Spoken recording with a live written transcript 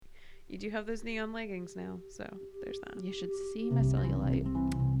You do have those neon leggings now, so there's that. You should see my cellulite.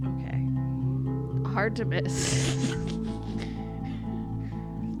 Okay. Hard to miss.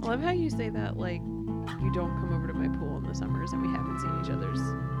 I love how you say that like you don't come over to my pool in the summers and we haven't seen each other's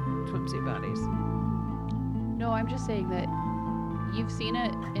swimsuit bodies. No, I'm just saying that you've seen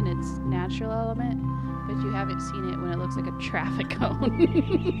it in its natural element, but you haven't seen it when it looks like a traffic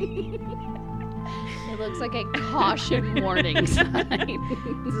cone. It looks like a caution warning sign.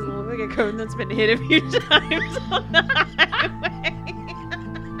 Does it look like a cone that's been hit a few times on the highway?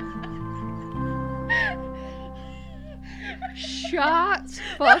 Shots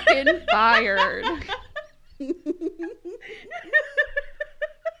fucking fired.